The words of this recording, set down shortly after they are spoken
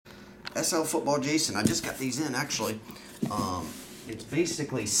SL Football Jason. I just got these in, actually. It's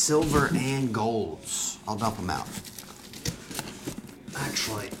basically silver and golds. I'll dump them out.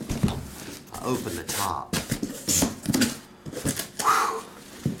 Actually, I open the top. Whew.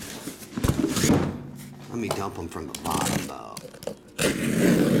 Let me dump them from the bottom, though.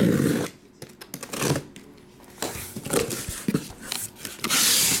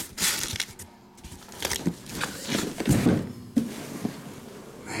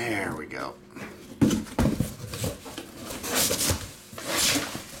 There we go.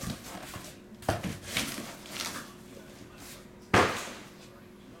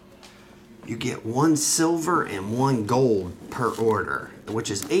 You get 1 silver and 1 gold per order, which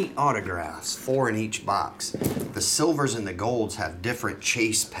is 8 autographs, 4 in each box. The silvers and the golds have different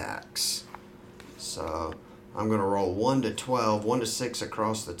chase packs. So I'm going to roll 1 to 12, 1 to 6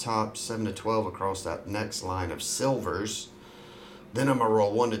 across the top, 7 to 12 across that next line of silvers. Then I'm going to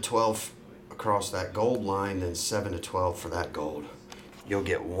roll 1 to 12 across that gold line, then 7 to 12 for that gold. You'll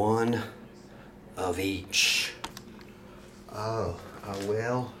get 1 of each. Oh, I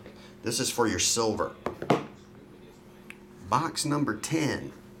will. This is for your silver. Box number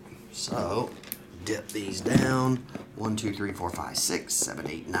 10. So, dip these down. 1, 2, 3, 4, 5, 6, 7,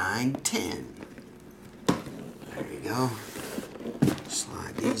 8, 9, 10. There you go.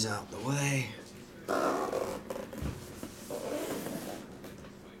 Slide these out the way.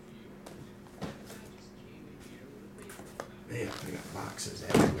 Man, I got boxes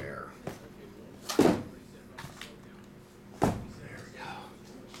everywhere.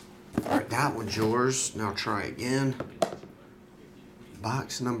 Alright, that one's yours. Now try again.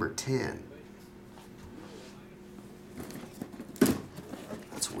 Box number 10.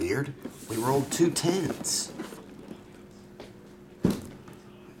 That's weird. We rolled 2 10s.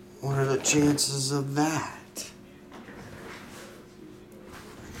 What are the chances of that?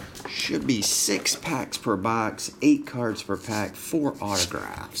 Should be 6 packs per box, 8 cards per pack, 4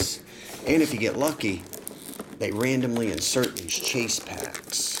 autographs. And if you get lucky, they randomly insert these chase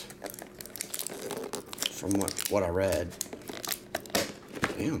packs. From what I read.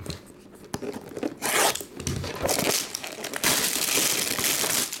 Damn.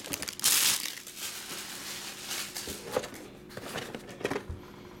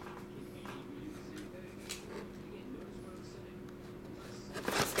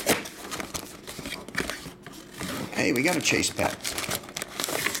 Hey, we got a chase pack.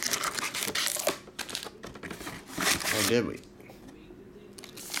 Oh, did we?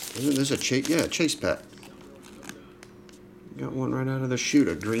 Isn't this a chase? Yeah, a chase pack. Got one right out of the chute,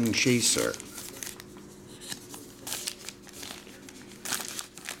 a green chaser.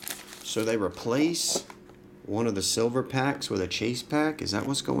 So they replace one of the silver packs with a chase pack? Is that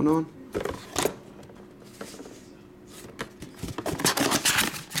what's going on?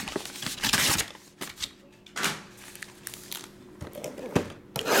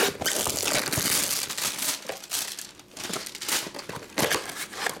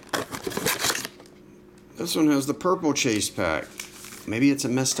 This one has the purple chase pack. Maybe it's a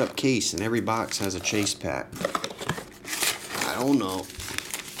messed up case and every box has a chase pack. I don't know.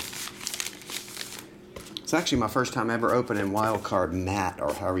 It's actually my first time ever opening wild card mat,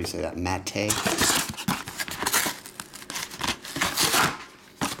 or however you say that, mate.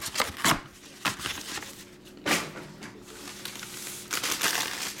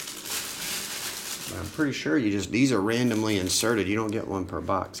 I'm pretty sure these are randomly inserted. You don't get one per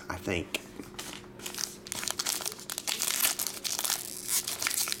box, I think.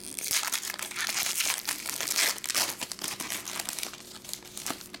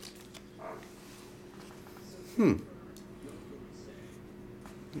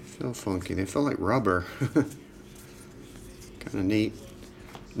 They feel funky. They feel like rubber. Kind of neat.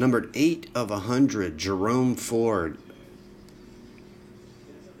 Numbered 8 of 100, Jerome Ford.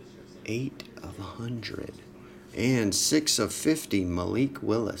 8 of 100. And 6 of 50, Malik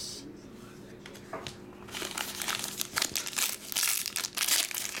Willis.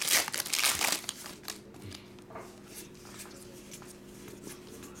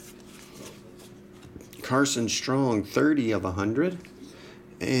 Carson Strong, 30 of 100.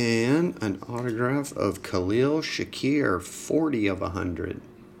 And an autograph of Khalil Shakir, 40 of 100.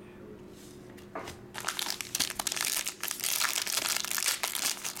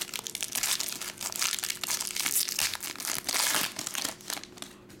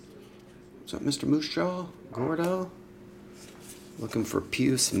 What's up, Mr. Moosejaw? Gordo? Looking for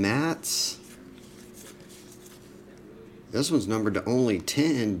Puce Mats. This one's numbered to only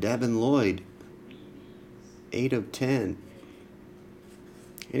 10, Devin Lloyd. 8 of 10.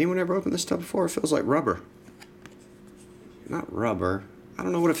 Anyone ever opened this stuff before? It feels like rubber. Not rubber. I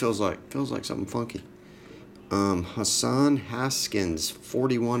don't know what it feels like. It feels like something funky. Hassan Haskins,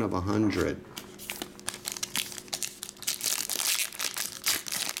 41 of 100.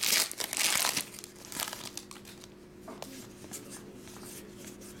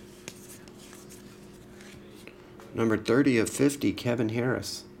 Number 30 of 50, Kevin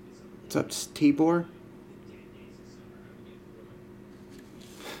Harris. What's up, Tibor?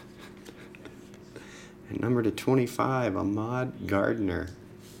 And number to 25, Ahmad Gardner.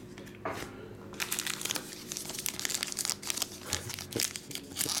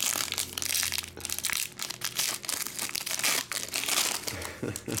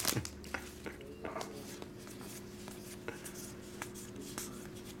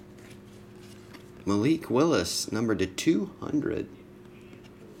 Malik Willis, number to 200.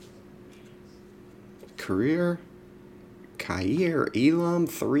 Career Khair Elam,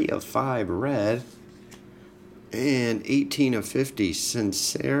 3 of 5 red. And 18 of 50,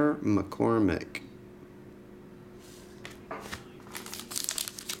 Sincere McCormick.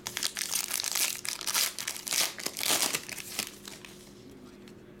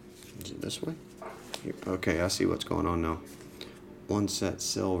 Is it this way? Here. Okay, I see what's going on now. One set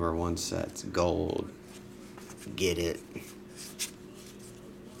silver, one set's gold. Get it.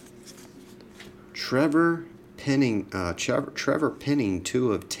 Trevor Penning,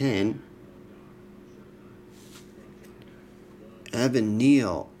 2 of 10. Evan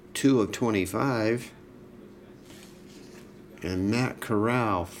Neal, 2 of 25. And Matt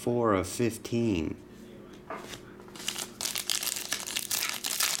Corral, 4 of 15.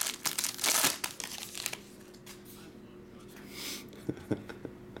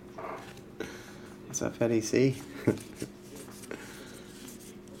 What's up, Eddie C?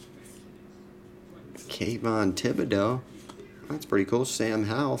 Kayvon Thibodeau. That's pretty cool. Sam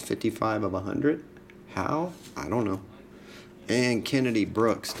Howell, 55 of 100. How? I don't know. And Kennedy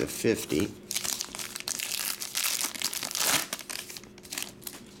Brooks to 50.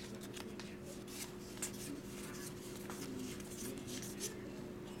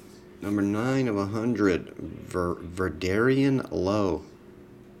 Number 9 of 100, Verdarian Lowe.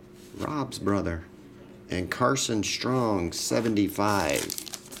 Rob's brother. And Carson Strong, 75.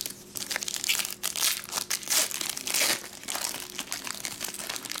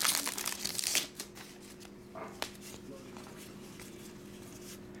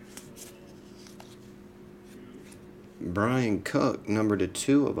 Brian Cook, number to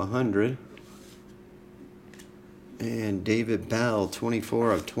 2 of 100. And David Bell,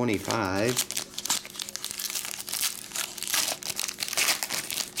 24 of 25.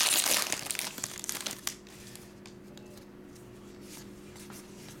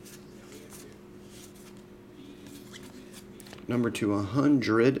 Number to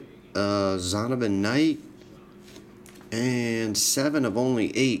 100, Zonovan Knight. And 7 of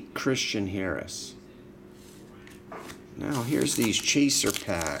only 8, Christian Harris. Now here's these chaser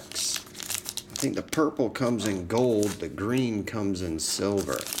packs. I think the purple comes in gold, the green comes in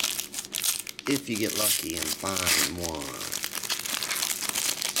silver. If you get lucky and find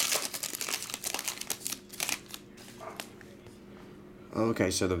one. Okay,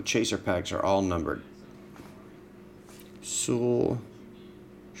 so the chaser packs are all numbered. Sewell,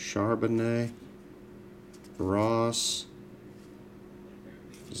 Charbonnet, Ross,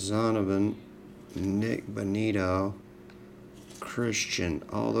 Zonovan, Nick Bonito, Christian.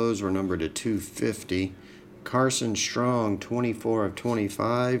 All those were numbered to 250. Carson Strong, 24 of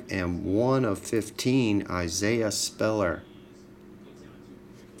 25. And 1 of 15, Isaiah Speller.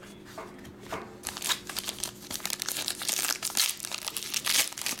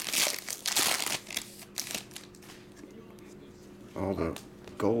 All the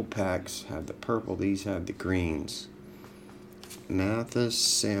gold packs have the purple. These have the greens. Mathis,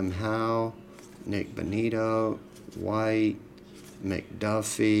 Sam Howell, Nick Bonito, White,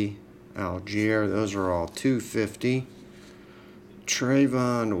 McDuffie, Algier. Those are all 250.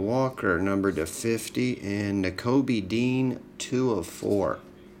 Trayvon Walker, numbered to 50. And Nakobe Dean, 2 of 4.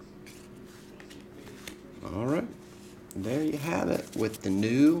 All right. There you have it with the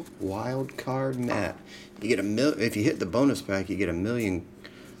new wild card map. You get if you hit the bonus pack, you get 1 million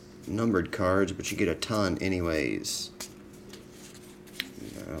numbered cards, but you get a ton anyways.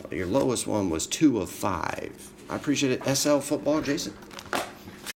 Your lowest one was 2 of 5. I appreciate it. SL Football, Jason.